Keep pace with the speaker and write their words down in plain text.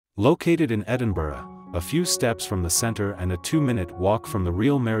Located in Edinburgh, a few steps from the centre and a 2-minute walk from the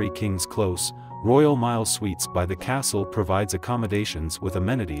real Mary King's Close, Royal Mile Suites by the Castle provides accommodations with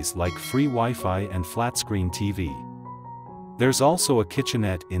amenities like free Wi-Fi and flat-screen TV. There's also a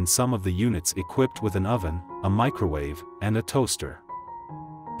kitchenette in some of the units equipped with an oven, a microwave, and a toaster.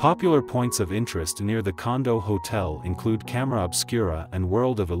 Popular points of interest near the condo hotel include Camera Obscura and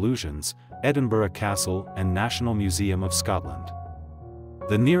World of Illusions, Edinburgh Castle and National Museum of Scotland.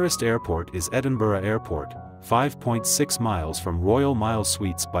 The nearest airport is Edinburgh Airport, 5.6 miles from Royal Mile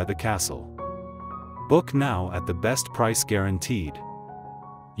Suites by the Castle. Book now at the best price guaranteed.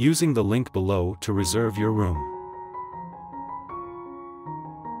 Using the link below to reserve your room.